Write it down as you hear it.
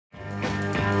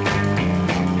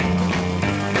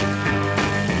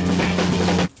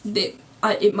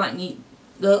it might need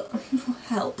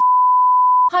help.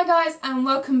 Hi guys, and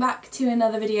welcome back to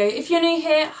another video. If you're new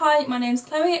here, hi, my name's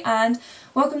Chloe and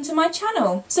welcome to my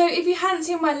channel. So if you hadn't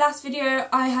seen my last video,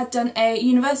 I had done a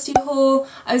university haul.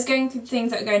 I was going through the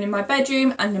things that are going in my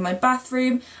bedroom and in my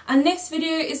bathroom, and this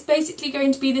video is basically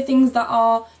going to be the things that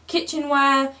are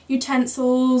kitchenware,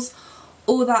 utensils,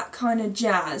 all that kind of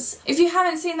jazz. If you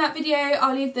haven't seen that video,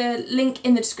 I'll leave the link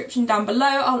in the description down below.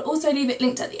 I'll also leave it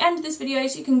linked at the end of this video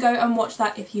so you can go and watch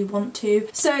that if you want to.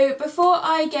 So before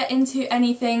I get into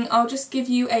anything, I'll just give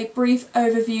you a brief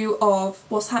overview of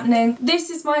what's happening.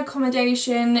 This is my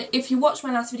accommodation. If you watched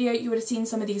my last video, you would have seen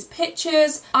some of these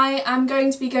pictures. I am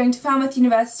going to be going to Falmouth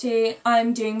University.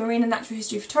 I'm doing marine and natural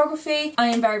history photography. I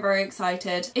am very, very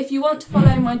excited. If you want to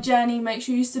follow my journey, make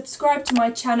sure you subscribe to my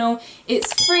channel.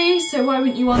 It's free, so why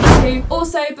wouldn't you want to?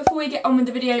 Also, before we get on with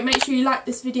the video, make sure you like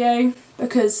this video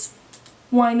because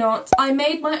why not? I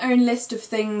made my own list of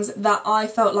things that I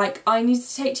felt like I needed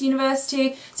to take to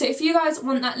university. So if you guys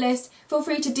want that list, feel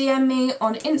free to DM me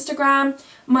on Instagram.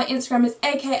 My Instagram is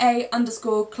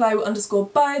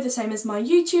aka_Chloe_Bo, the same as my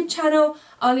YouTube channel.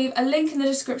 I'll leave a link in the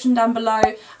description down below,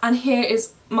 and here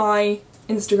is my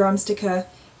Instagram sticker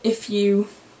if you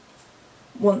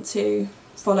want to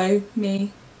follow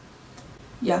me.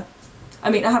 Yeah. I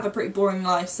mean, I have a pretty boring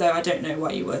life, so I don't know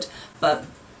why you would, but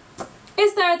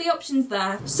there are the options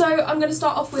there. So I'm going to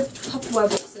start off with Tupperware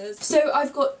boxes. So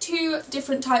I've got two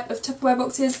different types of Tupperware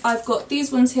boxes. I've got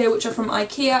these ones here, which are from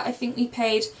IKEA. I think we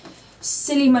paid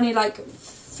silly money, like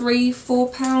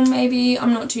 £3–4 maybe,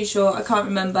 I'm not too sure, I can't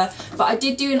remember, but I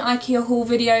did do an IKEA haul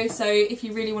video, so if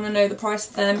you really want to know the price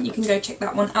of them, you can go check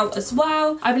that one out as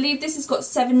well. I believe this has got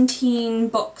 17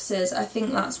 boxes, I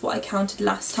think that's what I counted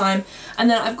last time, and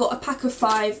then I've got a pack of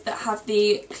 5 that have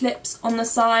the clips on the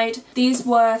side. These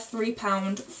were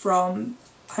 £3 from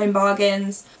Home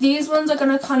Bargains. These ones are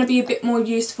going to kind of be a bit more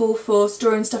useful for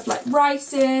storing stuff like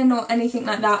rice in or anything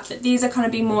like that, but these are kind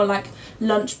of be more like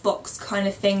lunchbox kind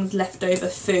of things, leftover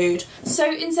food.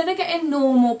 So instead of getting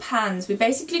normal pans, we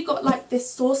basically got like this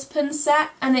saucepan set,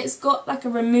 and it's got like a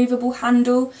removable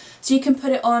handle so you can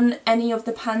put it on any of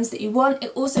the pans that you want.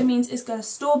 It also means it's going to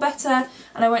store better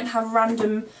and I won't have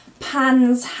random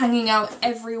pans hanging out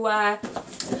everywhere.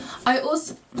 I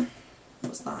also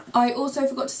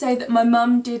forgot to say that my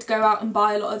mum did go out and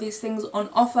buy a lot of these things on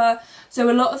offer, so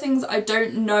a lot of things I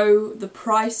don't know the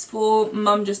price for.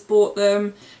 Mum just bought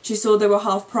them, she saw they were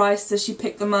half price so she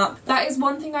picked them up. That is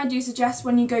one thing I do suggest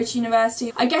when you go to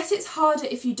university. I guess it's harder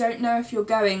if you don't know if you're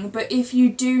going, but if you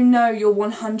do know you're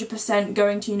 100%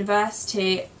 going to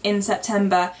university in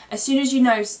September, as soon as you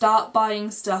know, start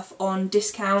buying stuff on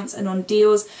discounts and on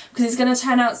deals, because it's going to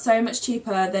turn out so much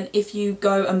cheaper than if you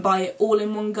go and buy it all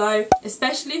in one go.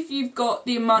 Especially if you've got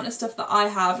the amount of stuff that I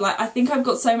have. Like, I think I've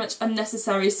got so much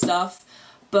unnecessary stuff,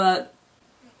 but...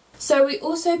 So we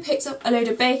also picked up a load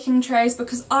of baking trays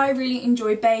because I really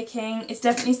enjoy baking. It's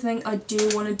definitely something I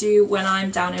do want to do when I'm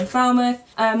down in Falmouth.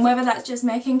 Whether that's just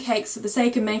making cakes for the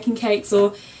sake of making cakes,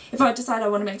 or if I decide I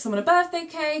want to make someone a birthday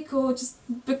cake, or just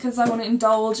because I want to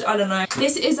indulge, I don't know.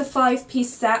 This is a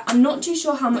 5-piece set. I'm not too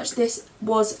sure how much this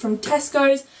was from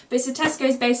Tesco's, but it's a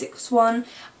Tesco's Basics one.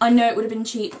 I know it would have been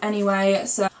cheap anyway.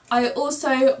 So I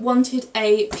also wanted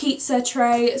a pizza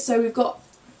tray, so we've got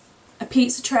a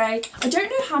pizza tray. I don't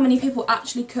know how many people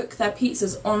actually cook their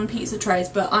pizzas on pizza trays,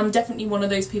 but I'm definitely one of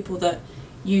those people that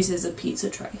uses a pizza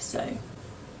tray, so.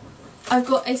 I've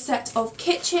got a set of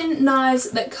kitchen knives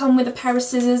that come with a pair of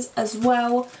scissors as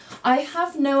well. I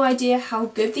have no idea how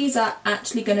good these are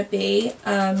actually going to be,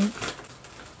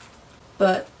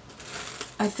 but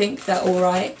I think they're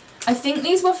alright. I think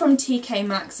these were from TK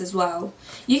Maxx as well.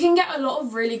 You can get a lot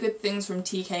of really good things from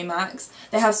TK Maxx.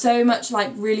 They have so much like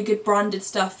really good branded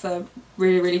stuff for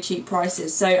really, really cheap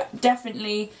prices. So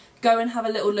definitely go and have a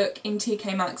little look in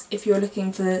TK Maxx if you're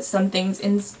looking for some things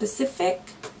in specific.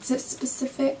 Is it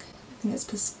specific? I think it's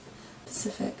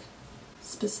specific.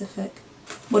 Specific.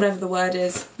 Whatever the word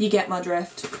is, you get my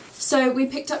drift. So we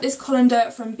picked up this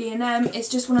colander from B&M. It's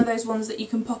just one of those ones that you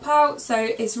can pop out, so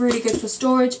it's really good for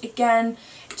storage. Again,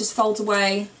 it just folds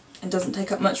away and doesn't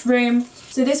take up much room.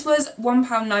 So this was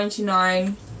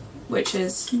 £1.99, which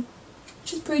is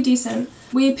pretty decent.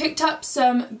 We picked up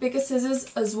some bigger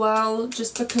scissors as well,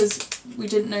 just because we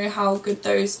didn't know how good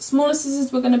those smaller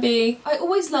scissors were going to be. I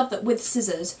always love that with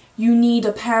scissors, you need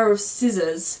a pair of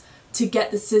scissors to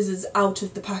get the scissors out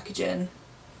of the packaging.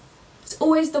 It's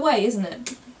always the way, isn't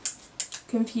it?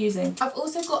 Confusing. I've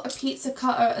also got a pizza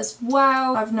cutter as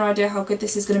well. I have no idea how good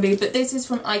this is going to be, but this is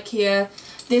from IKEA.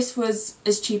 This was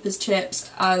as cheap as chips,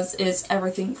 as is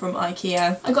everything from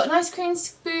IKEA. I got an ice cream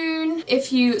spoon. kitchen.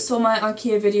 If you saw my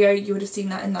IKEA video, you would have seen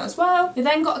that in that as well. We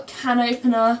then got a can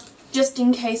opener, just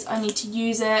in case I need to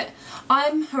use it.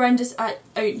 I'm horrendous at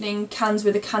opening cans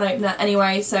with a can opener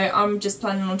anyway, so I'm just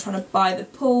planning on trying to buy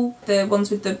the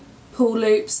ones with the pull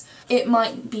loops. It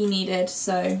might be needed,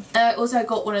 so. I also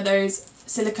got one of those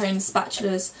silicone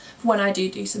spatulas for when I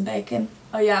do some baking.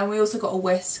 Oh yeah, and we also got a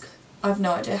whisk. I have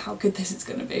no idea how good this is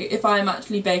going to be. If I'm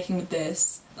actually baking with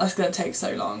this, that's going to take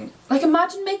so long. Like,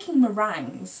 imagine making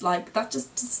meringues. Like, that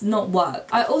just does not work.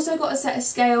 I also got a set of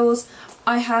scales.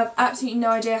 I have absolutely no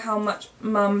idea how much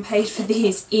Mum paid for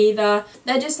these either.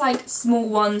 They're just like small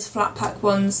ones, flat pack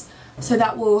ones, so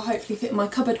that will hopefully fit in my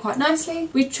cupboard quite nicely.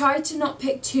 We tried to not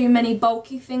pick too many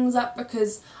bulky things up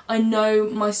because I know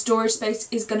my storage space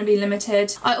is going to be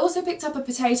limited. I also picked up a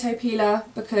potato peeler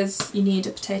because you need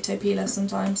a potato peeler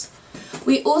sometimes.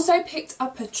 We also picked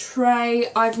up a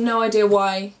tray. I have no idea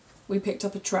why we picked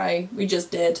up a tray. We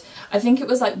just did. I think it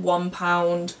was like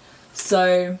 £1,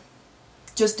 so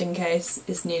just in case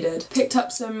it's needed. Picked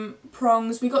up some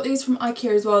prongs. We got these from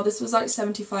IKEA as well. This was like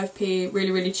 75p,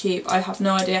 really cheap. I have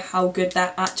no idea how good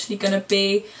they're actually gonna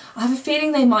be. I have a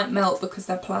feeling they might melt because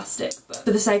they're plastic, but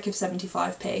for the sake of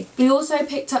 75p. We also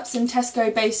picked up some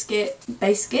Tesco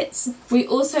baskets. We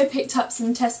also picked up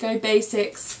some Tesco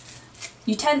Basics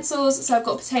utensils. So I've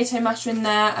got a potato masher in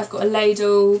there, I've got a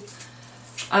ladle,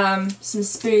 some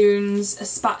spoons, a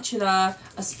spatula,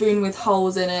 a spoon with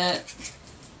holes in it.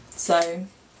 So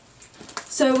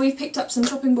we've picked up some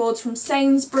chopping boards from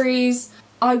Sainsbury's.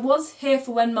 I was here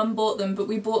for when Mum bought them, but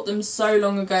we bought them so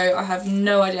long ago, I have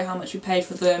no idea how much we paid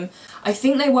for them. I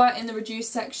think they were in the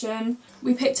reduced section.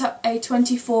 We picked up a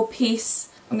 24-piece,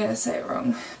 I'm going to say it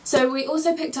wrong. So we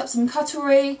also picked up some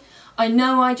cutlery. I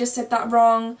know I just said that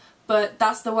wrong, but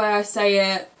that's the way I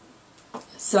say it.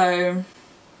 So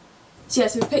yeah,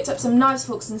 so we picked up some knives,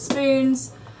 forks and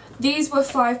spoons. These were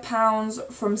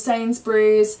 £5 from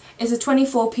Sainsbury's. It's a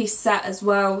 24-piece set as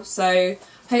well, so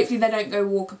hopefully they don't go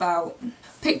walkabout.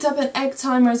 Picked up an egg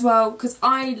timer as well, because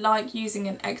I like using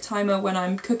an egg timer when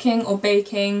I'm cooking or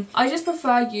baking. I just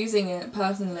prefer using it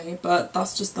personally, but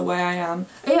that's just the way I am.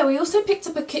 Oh yeah, we also picked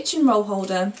up a kitchen roll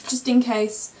holder, just in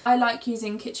case. I like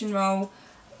using kitchen roll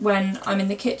when I'm in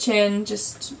the kitchen,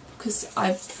 just because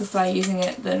I prefer using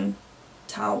it than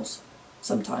towels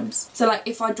sometimes. So like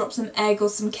if I drop some egg or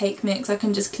some cake mix, I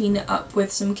can just clean it up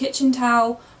with some kitchen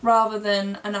towel rather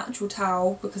than an actual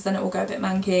towel, because then it will go a bit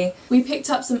manky. We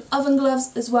picked up some oven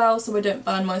gloves as well so I don't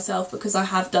burn myself, because I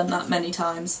have done that many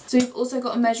times. So we've also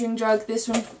got a measuring jug. This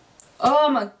one, oh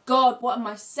my god, what am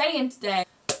I saying today?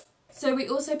 So we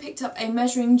also picked up a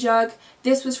measuring jug.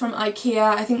 This was from IKEA.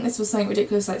 I think this was something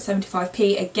ridiculous, like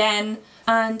 75p again.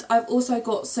 And I've also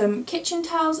got some kitchen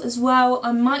towels as well.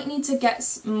 I might need to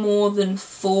get more than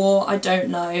 4, I don't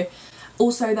know.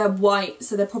 Also they're white,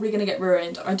 so they're probably going to get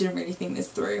ruined. I didn't really think this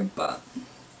through, but.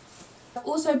 I've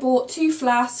also bought 2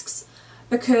 flasks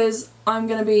because I'm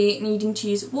going to be needing to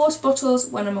use water bottles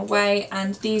when I'm away,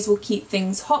 and these will keep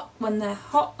things hot when they're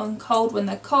hot and cold when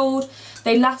they're cold.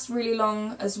 They last really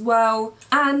long as well,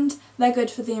 and they're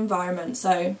good for the environment,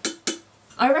 so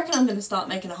I reckon I'm going to start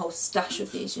making a whole stash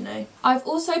of these, you know. I've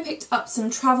also picked up some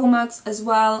travel mugs as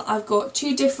well. I've got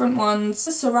 2 different ones,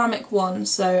 a ceramic one,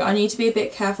 so I need to be a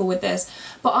bit careful with this.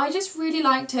 But I just really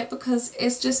liked it because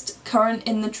it's just current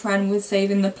in the trend with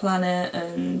saving the planet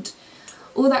and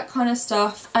all that kind of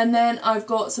stuff. And then I've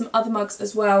got some other mugs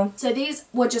as well. So these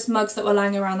were just mugs that were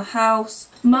lying around the house.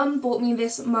 Mum bought me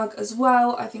this mug as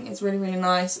well. I think it's really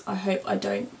nice. I hope I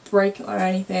don't break it or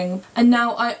anything. And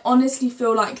now I honestly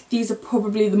feel like these are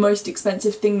probably the most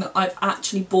expensive thing that I've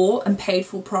actually bought and paid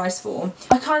full price for.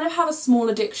 I kind of have a small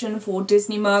addiction for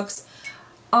Disney mugs.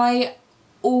 I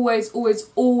always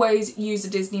use a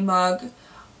Disney mug.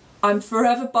 I'm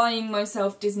forever buying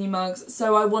myself Disney mugs,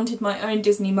 so I wanted my own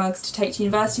Disney mugs to take to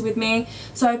university with me.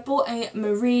 So I bought a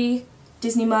Marie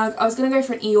Disney mug. I was going to go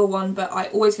for an Eeyore one, but I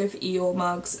always go for Eeyore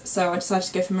mugs, so I decided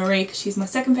to go for Marie because she's my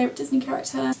second favourite Disney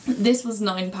character. This was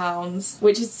 £9,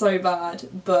 which is so bad,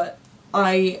 but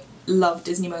I love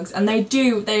Disney mugs, and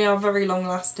they are very long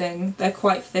lasting. They're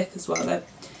quite thick as well.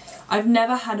 I've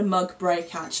never had a mug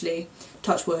break actually,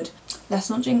 touch wood. Let's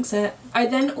not jinx it. I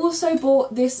then also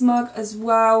bought this mug as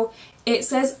well. It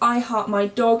says I heart my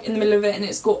dog in the middle of it, and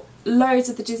it's got loads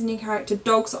of the Disney character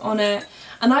dogs on it.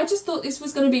 And I just thought this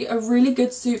was going to be a really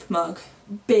good soup mug.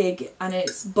 Big, and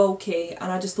it's bulky, and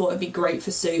I just thought it'd be great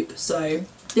for soup, so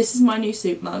this is my new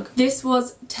soup mug. This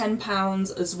was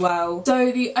 £10 as well.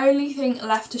 So the only thing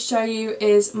left to show you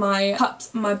is my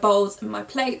cups, my bowls and my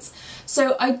plates.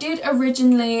 So I did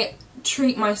originally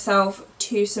treat myself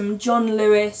to some John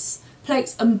Lewis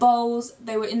plates and bowls.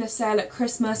 They were in the sale at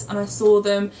Christmas and I saw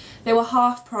them. They were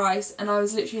half price and I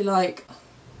was literally like...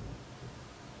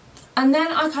 And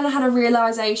then I kind of had a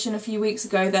realisation a few weeks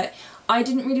ago that I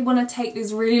didn't really want to take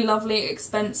these really lovely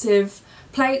expensive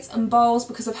plates and bowls,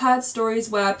 because I've heard stories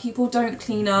where people don't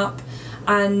clean up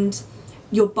and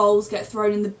your bowls get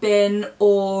thrown in the bin,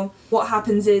 or what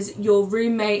happens is your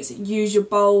roommates use your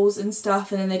bowls and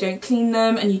stuff and then they don't clean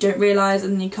them and you don't realise,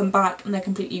 and then you come back and they're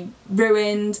completely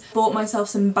ruined. Bought myself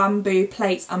some bamboo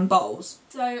plates and bowls.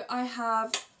 So I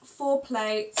have 4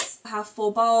 plates, I have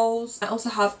 4 bowls, I also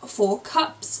have 4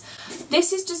 cups.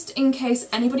 This is just in case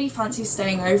anybody fancies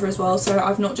staying over as well, so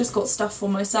I've not just got stuff for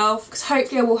myself, because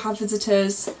hopefully I will have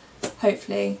visitors.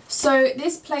 Hopefully. So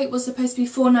this plate was supposed to be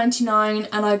 £4.99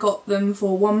 and I got them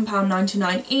for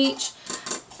 £1.99 each.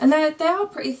 And they are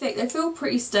pretty thick, they feel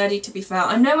pretty sturdy, to be fair.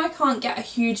 I know I can't get a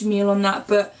huge meal on that,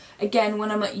 but again, when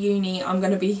I'm at uni I'm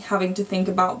going to be having to think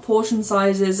about portion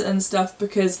sizes and stuff,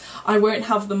 because I won't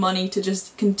have the money to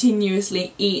just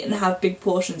continuously eat and have big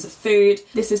portions of food.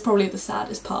 This is probably the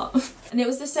saddest part. And it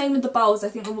was the same with the bowls. I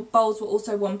think the bowls were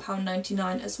also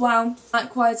 £1.99 as well.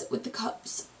 Likewise with the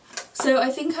cups. So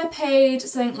I think I paid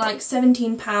something like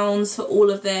 £17 for all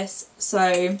of this,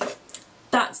 so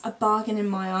that's a bargain in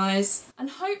my eyes. And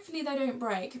hopefully they don't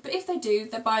break, but if they do,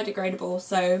 they're biodegradable,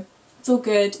 so it's all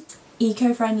good.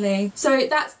 Eco-friendly. So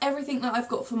that's everything that I've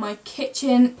got for my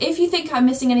kitchen. If you think I'm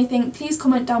missing anything, please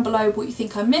comment down below what you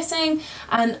think I'm missing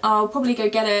and I'll probably go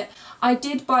get it. I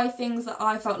did buy things that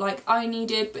I felt like I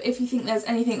needed, but if you think there's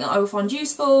anything that I will find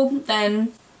useful,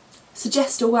 then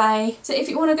suggest away. So if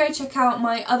you want to go check out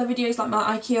my other videos like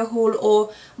my IKEA haul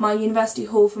or my university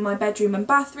haul for my bedroom and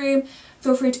bathroom,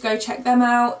 feel free to go check them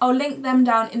out. I'll link them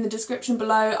down in the description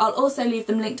below. I'll also leave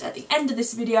them linked at the end of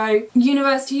this video.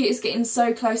 University is getting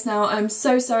so close now. I'm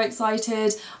so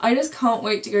excited. I just can't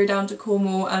wait to go down to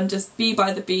Cornwall and just be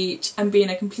by the beach and be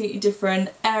in a completely different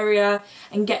area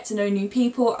and get to know new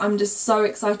people. I'm just so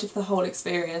excited for the whole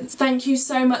experience. Thank you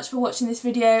so much for watching this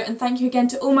video, and thank you again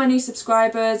to all my new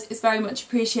subscribers. It's very much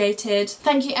appreciated.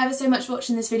 Thank you ever so much for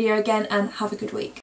watching this video again, and have a good week.